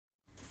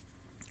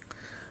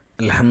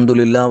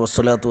അൽഹംദുലില്ലാ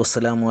വസ്സലാത്തു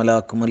വസ്സലാമു അലാ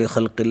അക്മലി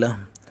ഖൽഖില്ലാ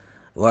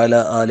വഅലാ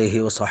ആലിഹി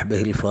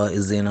വസഹ്ബിഹിൽ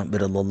ഫായിസീന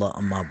ബിറളില്ലാഹ്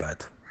അമ്മാ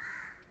ബഅദ്.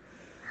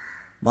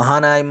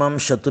 മഹാനായ ഇമാം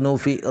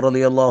ശത്നൂഫി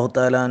റളിയല്ലാഹു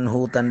തആല അൻഹു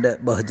തൻ്റെ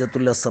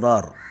ബഹ്ജത്തുൽ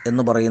അസ്റാർ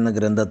എന്ന് പറയുന്ന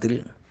ഗ്രന്ഥത്തിൽ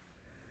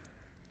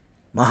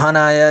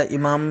മഹാനായ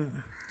ഇമാം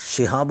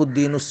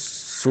ശിഹാബുദ്ദീൻ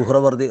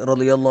സുഹ്റവർദി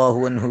റളിയല്ലാഹു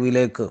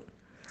അൻഹുവിലേക്ക്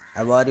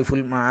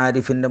അവാരിഫുൽ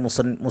മആരിഫിൻ്റെ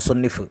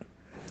മുസന്നിഫ്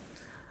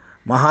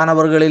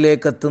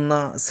മഹാനവറുകളിലേക്ക് എത്തുന്ന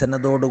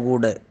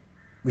സനദോടുകൂടെ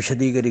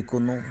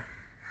വിശദീകരിക്കുന്നു.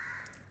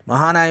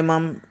 മഹാനായ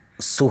ഇമാം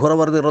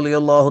സുഹ്റവർദി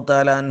റളിയല്ലാഹു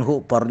തആല അൻഹു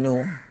പറഞ്ഞു,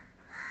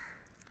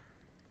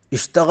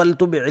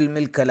 ഇഷ്തഗൽതു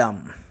ബിഇൽമിൽ കലാം,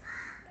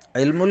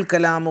 ഇൽമുൽ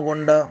കലാം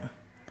കൊണ്ട്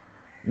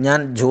ഞാൻ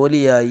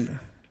ജോലിയായി.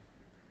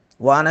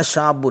 വാന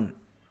ഷാബുൻ,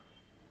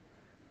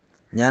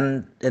 ഞാൻ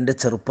എൻ്റെ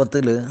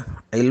ചെറുപ്പത്തിൽ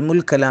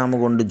ഇൽമുൽ കലാം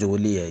കൊണ്ട്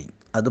ജോലിയായി.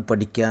 അത്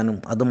പഠിക്കാനും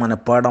അത്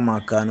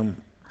മനഃപ്പാടമാക്കാനും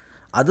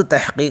അത്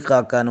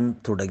തഹ്ഖീഖാക്കാനും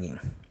തുടങ്ങി.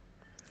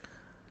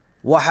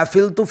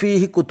 വഹഫിൽതു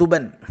ഫീഹി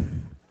കുതുബൻ,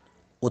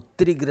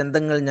 ഒത്തിരി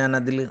ഗ്രന്ഥങ്ങൾ ഞാൻ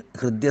അതിൽ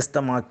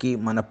ഹൃദ്യസ്ഥമാക്കി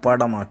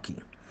മനഃപ്പാടമാക്കി.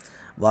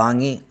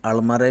 വാങ്ങി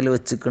അൾമറയിൽ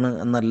വെച്ചിക്കണ്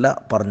എന്നല്ല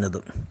പറഞ്ഞത്.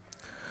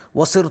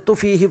 വസിർതു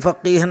ഫീഹി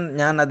ഫഖീഹൻ,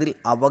 ഞാൻ അതിൽ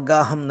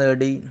അവഗാഹം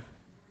നേടി.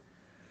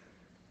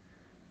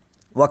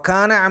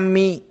 വകാന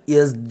അമ്മി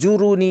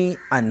യസ്ജുറുനി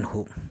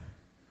അൻഹു,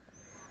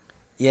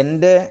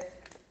 എൻ്റെ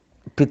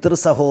പിതൃ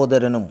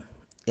സഹോദരനും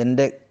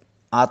എൻ്റെ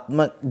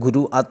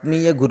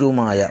ആത്മീയ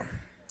ഗുരുവുമായ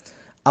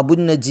അബു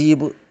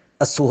നജീബ്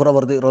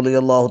സുഹ്റവർദി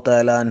റളിയല്ലാഹു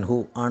തആല അൻഹു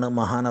ആണ്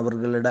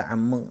മഹാനവറുകളുടെ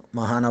അമ്മ,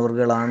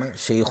 മഹാനവറുകളാണ്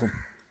ഷെയ്ഖും.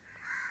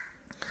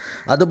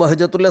 അത്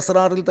ബഹ്ജത്തുൽ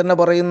അസ്റാറിൽ തന്നെ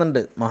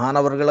പറയുന്നുണ്ട്.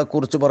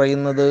 മഹാനവറുകളെക്കുറിച്ച്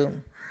പറയുന്നത്,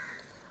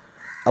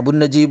 അബു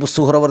നജീബ്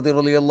സുഹ്റവർദി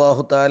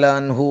റളിയല്ലാഹു തആല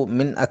അൻഹു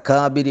മിൻ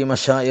അകാബിരി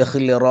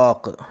മശായിഖിൽ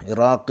ഇറാഖ്,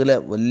 ഇറാഖിലെ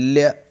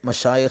വലിയ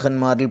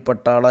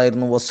മശായിഖന്മാരിൽപ്പെട്ട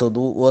ആളായിരുന്നു.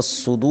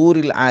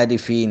 വസുദൂരിൽ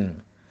ആരിഫീൻ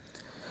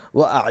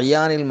വ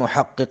അഅയാനിൽ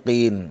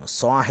മുഹഖിഖീൻ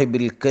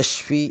സാഹിബിൽ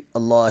കശ്ഫി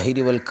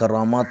അല്ലാഹിരി വൽ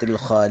കറാമാത്തിൽ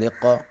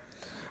ഖാലിഖ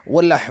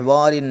വൽ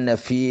അഹ്വാലിൻ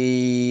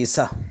നഫീസ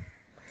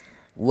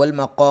വൽ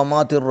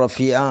മഖാമാത്തിർ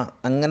റഫീഅ,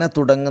 അങ്ങനെ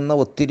തുടങ്ങുന്ന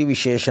ഒത്തിരി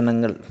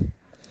വിശേഷണങ്ങൾ.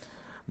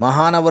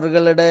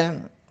 മഹാനവറുകളുടെ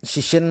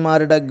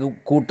ശിഷ്യന്മാരുടെ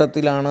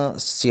കൂട്ടത്തിലാണ്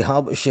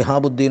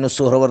ശിഹാബുദ്ദീൻ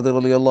സുഹ്റവർദി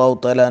റളിയല്ലാഹു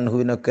തആല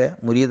അൻഹുവിനൊക്കെ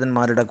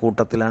മുരീദന്മാരുടെ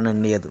കൂട്ടത്തിലാണ്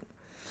എണ്ണിയത്.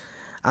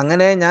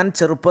 അങ്ങനെ ഞാൻ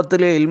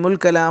ചെറുപ്പത്തിൽ ഇൽമുൽ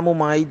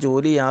കലാമുമായി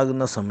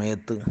ജോലിയാകുന്ന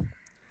സമയത്ത്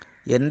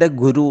എൻ്റെ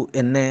ഗുരു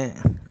എന്നെ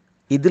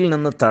ഇതിൽ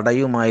നിന്ന്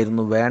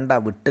തടയുമായിരുന്നു. വേണ്ട,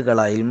 വിട്ടുകള,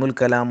 ഇൽമുൽ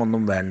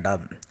കലാമൊന്നും വേണ്ട.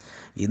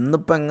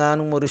 ഇന്നിപ്പോൾ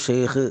എങ്ങാനും ഒരു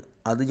ഷെയ്ഖ്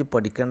അത്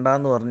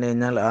പഠിക്കണ്ടെന്ന് പറഞ്ഞു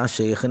കഴിഞ്ഞാൽ ആ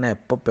ഷെയ്ഖിനെ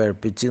എപ്പോൾ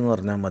പേഴ്പ്പിച്ചെന്ന്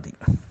പറഞ്ഞാൽ മതി.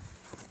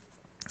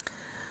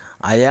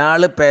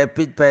 അയാൾ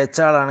പേച്ച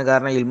ആളാണ്,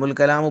 കാരണം ഇൽമുൽ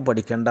കലാം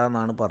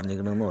പഠിക്കണ്ടെന്നാണ്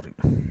പറഞ്ഞിരിക്കണമെന്ന് പറയും.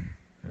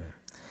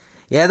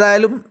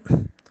 ഏതായാലും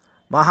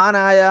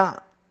മഹാനായ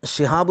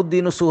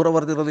ശിഹാബുദ്ദീൻ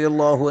സുഹ്റവർദി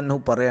റളിയല്ലാഹു അൻഹു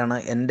പറയാണ്,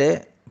 എൻ്റെ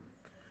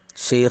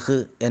ഷെയ്ഖ്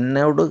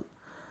എന്നോട്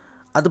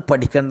അത്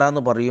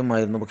പഠിക്കണ്ടെന്ന്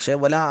പറയുമായിരുന്നു. പക്ഷേ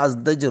വല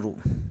അസ്ദജറു,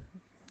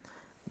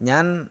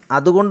 ഞാൻ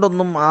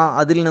അതുകൊണ്ടൊന്നും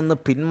അതിൽ നിന്ന്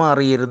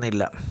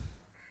പിന്മാറിയിരുന്നില്ല.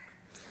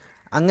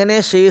 അങ്ങനെ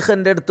ഷെയ്ഖ്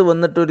എൻ്റെ അടുത്ത്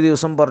വന്നിട്ട് ഒരു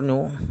ദിവസം പറഞ്ഞു,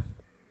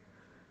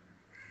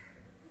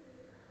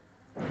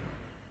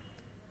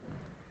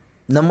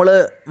 നമ്മൾ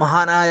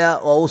മഹാനായ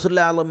ഔസുൽ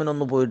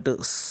ആലമിനൊന്ന് പോയിട്ട്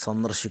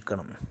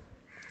സന്ദർശിക്കണം.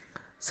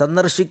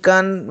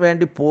 സന്ദർശിക്കാൻ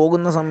വേണ്ടി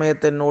പോകുന്ന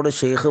സമയത്ത് എന്നോട്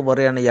ഷെയ്ഖ്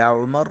പറയാണ്, യാ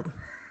ഉമർ,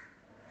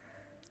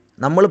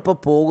 നമ്മളിപ്പോൾ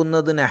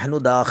പോകുന്നത് നഹ്നു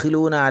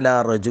ദാഖിലൂന അലാ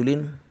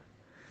റജുലിൻ,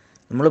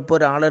 നമ്മളിപ്പോൾ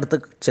ഒരാളെടുത്ത്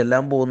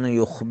ചെല്ലാൻ പോകുന്നു.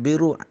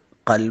 യുഖ്ബിറു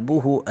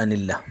ഖൽബുഹു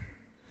അനില്ല,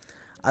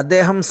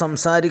 അദ്ദേഹം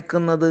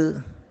സംസാരിക്കുന്നത്,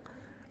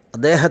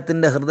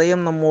 അദ്ദേഹത്തിൻ്റെ ഹൃദയം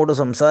നമ്മോട്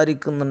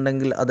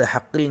സംസാരിക്കുന്നുണ്ടെങ്കിൽ അത്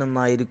ഹക്കിൽ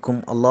നിന്നായിരിക്കും,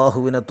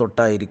 അള്ളാഹുവിനെ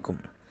തൊട്ടായിരിക്കും.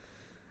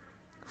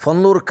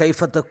 ഫൻദുർ കൈഫ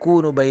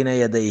തകൂനു ബൈന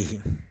യദൈഹി,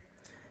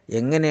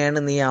 എങ്ങനെയാണ്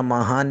നീ ആ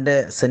മഹാൻ്റെ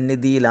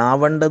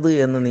സന്നിധിയിലാവേണ്ടത്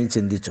എന്ന് നീ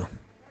ചിന്തിച്ചോ.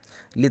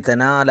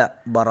 ലിതനാല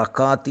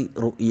ബറകാതി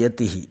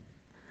റുയതിഹി,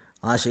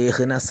 ആ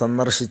ഷെയ്ഖിനെ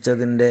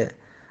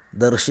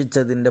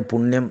ദർശിച്ചതിൻ്റെ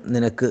പുണ്യം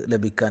നിനക്ക്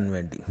ലഭിക്കാൻ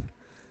വേണ്ടി.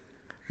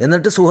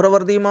 എന്നിട്ട്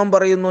സുഹ്റവർദി ഇമാം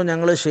പറയുന്നു,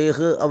 ഞങ്ങൾ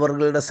ഷെയ്ഖ്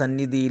അവരുടെ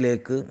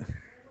സന്നിധിയിലേക്ക്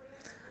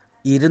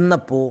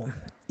ഇരുന്നപ്പോൾ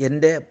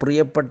എൻ്റെ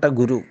പ്രിയപ്പെട്ട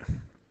ഗുരു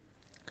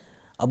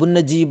അബു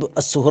നജീബ്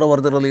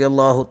സുഹ്റവർദി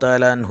റളിയല്ലാഹു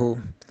തആല അൻഹു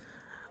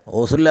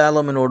ഔസുൽ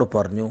ആലമിനോട്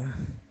പറഞ്ഞു,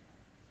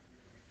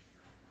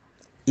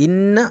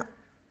 ഇന്ന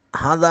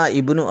ഹാദാ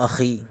ഇബ്നു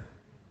അഖി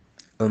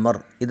ഉമർ,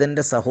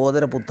 ഇതെൻ്റെ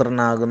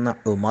സഹോദരപുത്രനാകുന്ന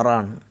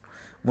ഉമറാണ്.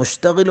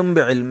 മുഷ്തഖിലും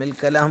ബിഇൽമിൽ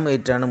കലാം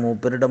ആയിട്ടാണ്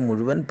മൂപ്പരുടെ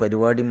മുഴുവൻ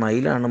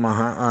പരിപാടിയുമായിലാണ്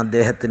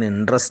അദ്ദേഹത്തിന്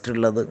ഇൻട്രസ്റ്റ്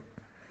ഉള്ളത്.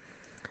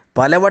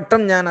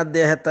 പലവട്ടം ഞാൻ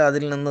അദ്ദേഹത്തെ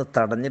അതിൽ നിന്ന്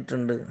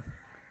തടഞ്ഞിട്ടുണ്ട്,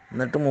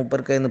 എന്നിട്ട്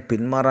മൂപ്പർക്ക് അതിന്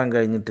പിന്മാറാൻ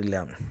കഴിഞ്ഞിട്ടില്ല.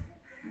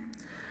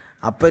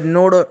 അപ്പം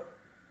എന്നോട്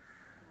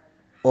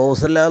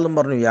ഔസുല്ലാലും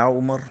പറഞ്ഞു, യാ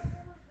ഉമർ,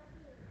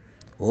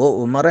 ഓ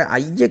ഉമറെ,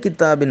 അയ്യ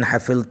കിതാബിൻ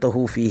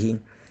ഹഫിൽതഹു ഫീഹി,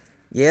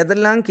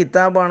 ഏതെല്ലാം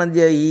കിതാബാണ്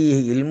ഈ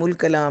ഇൽമുൽ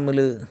കലാമിൽ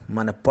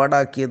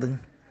മനപ്പാടാക്കിയത്?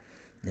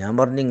 ഞാൻ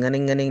പറഞ്ഞു,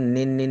 ഇങ്ങനെ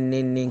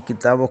ഇന്ന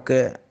കിതാബൊക്കെ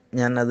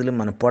ഞാൻ അതിൽ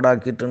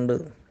മനപ്പാടാക്കിയിട്ടുണ്ട്.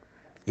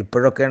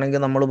 ഇപ്പോഴൊക്കെ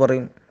ആണെങ്കിൽ നമ്മൾ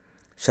പറയും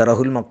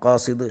ഷറഹുൽ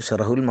മഖാസിദ്,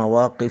 ഷറഹുൽ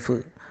മവാഖിഫ്,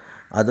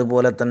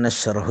 അതുപോലെ തന്നെ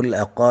ഷർഹുൽ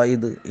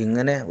അഖായിദ്,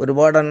 ഇങ്ങനെ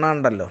ഒരുപാട് എണ്ണം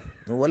ഉണ്ടല്ലോ.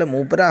 അതുപോലെ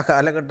മൂപ്പര് ആ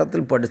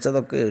കാലഘട്ടത്തിൽ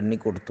പഠിച്ചതൊക്കെ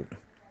എണ്ണിക്കൊടുത്തു.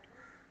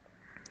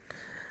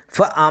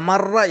 ഫ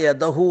അമറ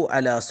യദഹു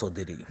അലാ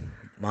സ്വദിരി,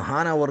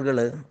 മഹാനവർകൾ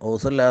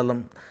ഔസുല്ലാദം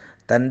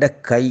തൻ്റെ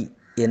കൈ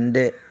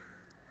എൻ്റെ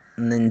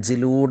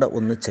നെഞ്ചിലൂടെ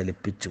ഒന്ന്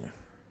ചലിപ്പിച്ചു.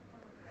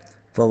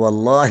 ഫ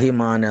വല്ലാഹി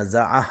മാ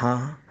നസഅഹ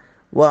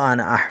വ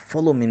അന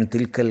അഹ്ഫളു മിൻ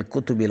തിൽക്കൽ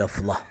കുതുബി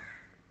ലഫ്ള,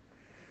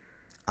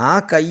 ആ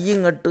കൈ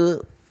ഇങ്ങോട്ട്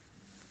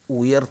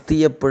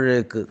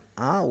ഉയർത്തിയപ്പോഴേക്ക്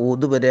ആ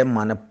ഊതുവരെ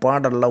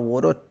മനപ്പാടുള്ള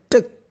ഒരൊറ്റ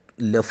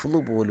ലഫ്ള്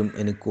പോലും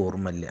എനിക്ക്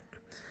ഓർമ്മയില്ല.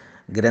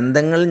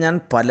 ഗ്രന്ഥങ്ങൾ ഞാൻ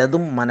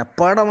പലതും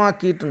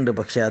മനപ്പാടമാക്കിയിട്ടുണ്ട്,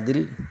 പക്ഷെ അതിൽ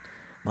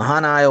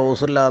മഹാനായ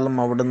ഔസുല്ലാദം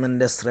അവിടുന്ന്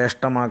എൻ്റെ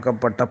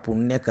ശ്രേഷ്ഠമാക്കപ്പെട്ട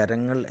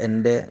പുണ്യകരങ്ങൾ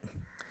എൻ്റെ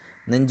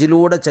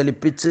നെഞ്ചിലൂടെ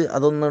ചലിപ്പിച്ച്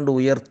അതൊന്നുകൊണ്ട്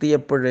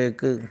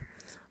ഉയർത്തിയപ്പോഴേക്ക്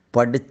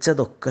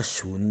പഠിച്ചതൊക്കെ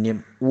ശൂന്യം.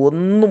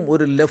 ഒന്നും,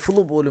 ഒരു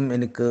ലഫ്ള് പോലും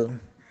എനിക്ക്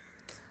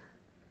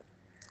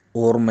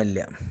ഓർമ്മയില്ല.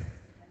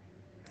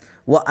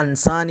 വ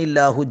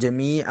അൻസാനില്ലാഹു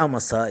ജമീഅ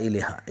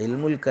മസായിലിഹ,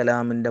 ഇൽമുൽ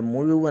കലാമിൻ്റെ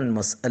മുഴുവൻ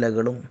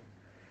മസ്അലകളും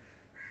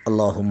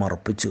അള്ളാഹു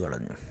മറപ്പിച്ചു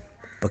കളഞ്ഞു.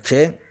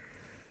 പക്ഷേ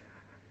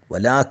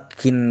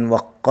വലാക്കിൻ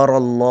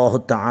വഖറല്ലാഹു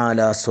തആല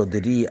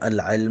സ്വദ്രി അൽ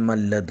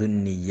ഇൽമൽ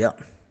ലദുന്നിയ,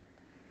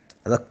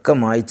 അതൊക്കെ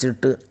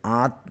മായ്ച്ചിട്ട്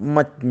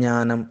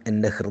ആത്മജ്ഞാനം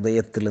എൻ്റെ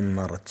ഹൃദയത്തിൽ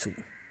നിറച്ചു.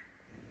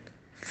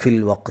 ഫിൽ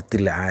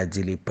വഖ്തിൽ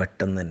ആജിലി,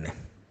 പെട്ടെന്ന് തന്നെ.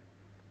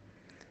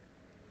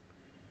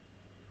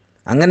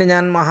 അങ്ങനെ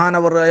ഞാൻ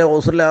മഹാനവറായ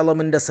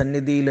ഔസുല്ലാദമിൻ്റെ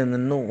സന്നിധിയിൽ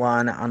നിന്നു.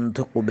 വാന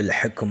അൻതുഖു ബിൽ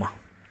ഹിക്മ,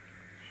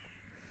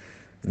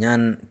 ഞാൻ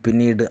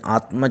പിന്നീട്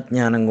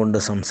ആത്മജ്ഞാനം കൊണ്ട്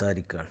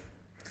സംസാരിക്കുകയാണ്.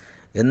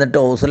 എന്നിട്ട്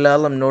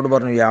ഔസുല്ലാദം എന്നോട്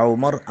പറഞ്ഞു, യാ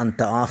ഉമർ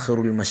അൻത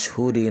ആഖിറുൽ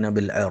മഷ്ഹൂരീന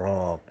ബിൽ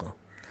ഇറാഖ്,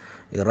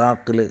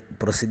 ഇറാഖിൽ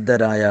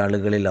പ്രസിദ്ധരായ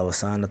ആളുകളിൽ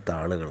അവസാനത്തെ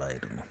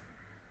ആളുകളായിരുന്നു.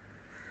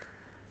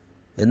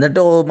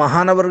 എന്നിട്ട്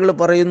മഹാനവറുകൾ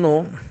പറയുന്നു,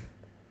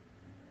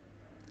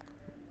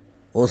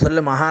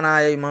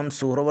 മഹാനായ ഇമാം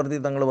സുഹ്റവർദി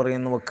തങ്ങൾ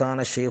പറയുന്നു,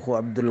 വക്കാന ഷെയ്ഖു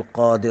അബ്ദുൽ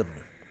ഖാദിർ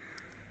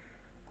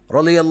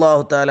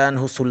റളിയല്ലാഹു തആല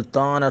അൻഹു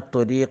സുൽത്താന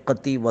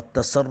ത്വരീഖത്തി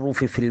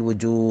വത്തസറുഫി ഫിൽ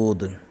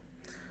വുജൂദ്,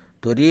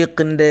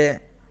 ത്വരീഖിൻ്റെ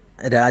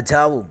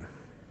രാജാവും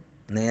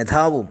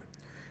നേതാവും,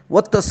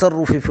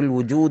 വത്തസറുഫി ഫിൽ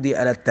വുജൂദി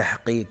അല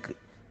തഹ്ഖീഖ്,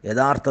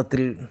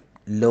 യഥാർത്ഥത്തിൽ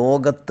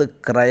ലോകത്ത്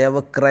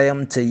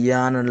ക്രയവിക്രയം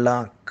ചെയ്യാനുള്ള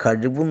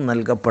കഴിവും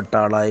നൽകപ്പെട്ട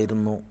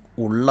ആളായിരുന്നു,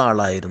 ഉള്ള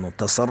ആളായിരുന്നു,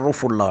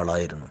 തസറുഫുള്ള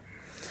ആളായിരുന്നു.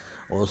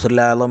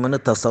 ഔസുല്ലാദമിന്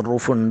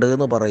തസറുഫ് ഉണ്ട്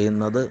എന്ന്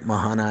പറയുന്നത്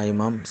മഹാനായ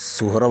ഇമാം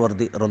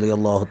സുഹ്റവർദി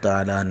റളിയല്ലാഹു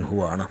തആല അൻഹു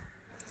ആണ്.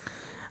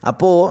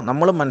 അപ്പോൾ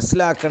നമ്മൾ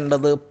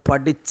മനസ്സിലാക്കേണ്ടത്,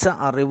 പഠിച്ച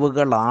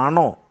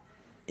അറിവുകളാണോ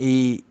ഈ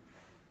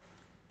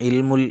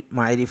ഇൽമുൽ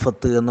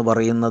മഅരിഫത്ത് എന്ന്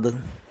പറയുന്നത്?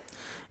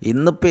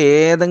 ഇന്നിപ്പോൾ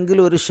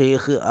ഏതെങ്കിലും ഒരു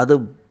ഷെയ്ഖ് അത്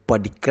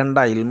പഠിക്കണ്ട,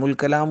 ഇൽമുൽ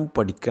കലാം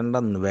പഠിക്കണ്ട,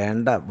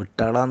 വേണ്ട,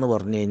 വിട്ടാളാന്ന്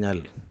പറഞ്ഞു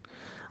കഴിഞ്ഞാൽ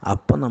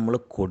അപ്പം നമ്മൾ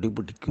കൊടി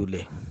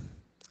പിടിക്കൂലേ,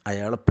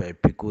 അയാളെ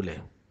പേപ്പിക്കൂലേ?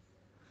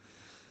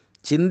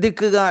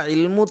 ചിന്തിക്കുക,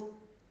 ഇൽമു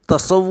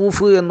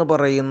തസവൂഫ് എന്ന്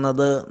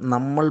പറയുന്നത്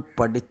നമ്മൾ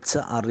പഠിച്ച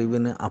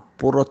അറിവിന്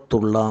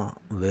അപ്പുറത്തുള്ള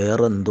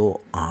വേറെന്തോ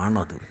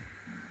ആണത്.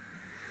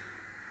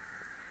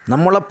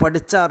 നമ്മളെ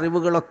പഠിച്ച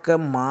അറിവുകളൊക്കെ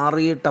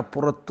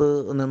മാറിയിട്ടപ്പുറത്ത്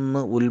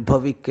നിന്ന്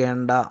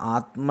ഉത്ഭവിക്കേണ്ട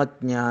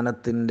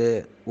ആത്മജ്ഞാനത്തിൻ്റെ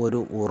ഒരു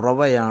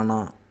ഉറവയാണ്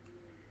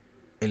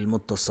ഇൽമു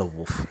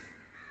തസവൂഫ്.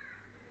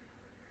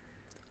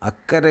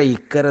 അക്കരെ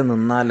ഇക്കരെ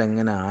നിന്നാൽ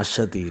എങ്ങനെ ആശ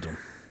തീരും?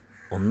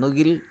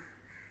 ഒന്നുകിൽ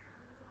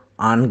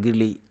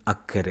ആൺകിളി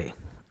അക്കരെ,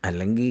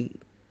 അല്ലെങ്കിൽ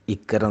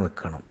ഇക്കരെ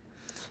നിൽക്കണം.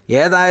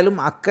 ഏതായാലും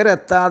അക്കരെ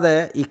എത്താതെ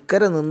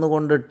ഇക്കരെ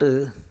നിന്നുകൊണ്ടിട്ട്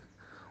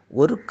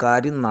ഒരു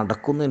കാര്യം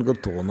നടക്കുമെന്ന് എനിക്ക്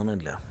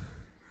തോന്നണില്ല.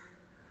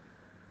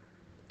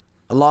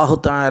 അല്ലാഹു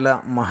തആല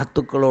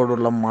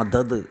മഹത്തുക്കളോടുള്ള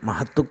മദദ്,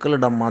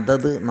 മഹത്തുക്കളുടെ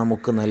മദദ്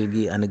നമുക്ക്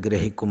നൽകി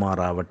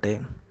അനുഗ്രഹിക്കുമാറാവട്ടെ.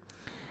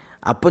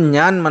 അപ്പം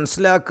ഞാൻ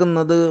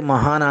മനസ്സിലാക്കുന്നത്,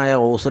 മഹാനായ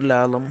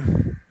ഔസുല്ലാദം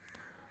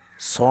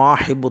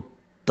സാഹിബു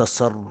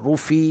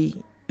തസറുഫി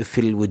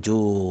ഫിൽ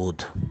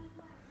വുജൂദ്,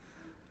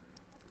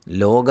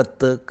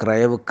 ലോകത്ത്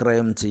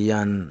ക്രയവിക്രയം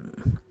ചെയ്യാൻ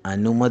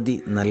അനുമതി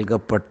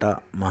നൽകപ്പെട്ട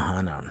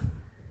മഹാനാണ്.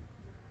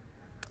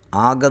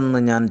 ആകെന്ന്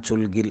ഞാൻ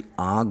ചൊൽകിൽ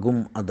ആകും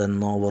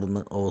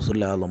അതെന്നോവർന്ന്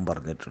ഔസുല്ലാദം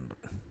പറഞ്ഞിട്ടുണ്ട്.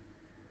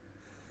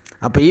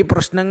 അപ്പോൾ ഈ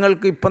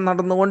പ്രശ്നങ്ങൾക്ക്, ഇപ്പം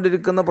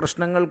നടന്നുകൊണ്ടിരിക്കുന്ന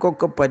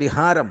പ്രശ്നങ്ങൾക്കൊക്കെ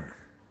പരിഹാരം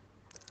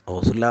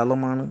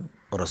ഔസുല്ലാദമാണ്,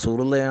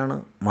 റസൂലുള്ളയാണ്,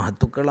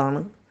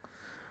 മഹത്തുക്കളാണ്.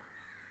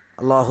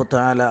 അല്ലാഹു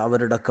തആല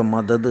അവരുടെയൊക്കെ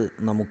മദദ്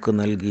നമുക്ക്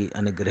നൽകി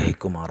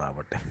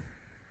അനുഗ്രഹിക്കുമാറാവട്ടെ.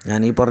 ഞാൻ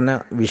ഈ പറഞ്ഞ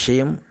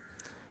വിഷയം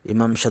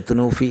ഇമാം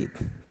ഷത്നൂഫി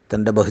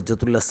തൻ്റെ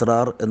ബഹ്ജത്തുൽ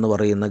അസ്റാർ എന്ന്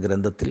പറയുന്ന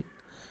ഗ്രന്ഥത്തിൽ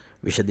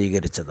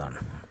വിശദീകരിച്ചതാണ്.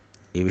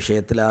 ഈ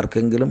വിഷയത്തിൽ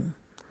ആർക്കെങ്കിലും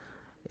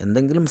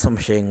എന്തെങ്കിലും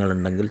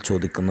സംശയങ്ങളുണ്ടെങ്കിൽ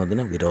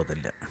ചോദിക്കുന്നതിന്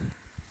വിരോധമില്ല.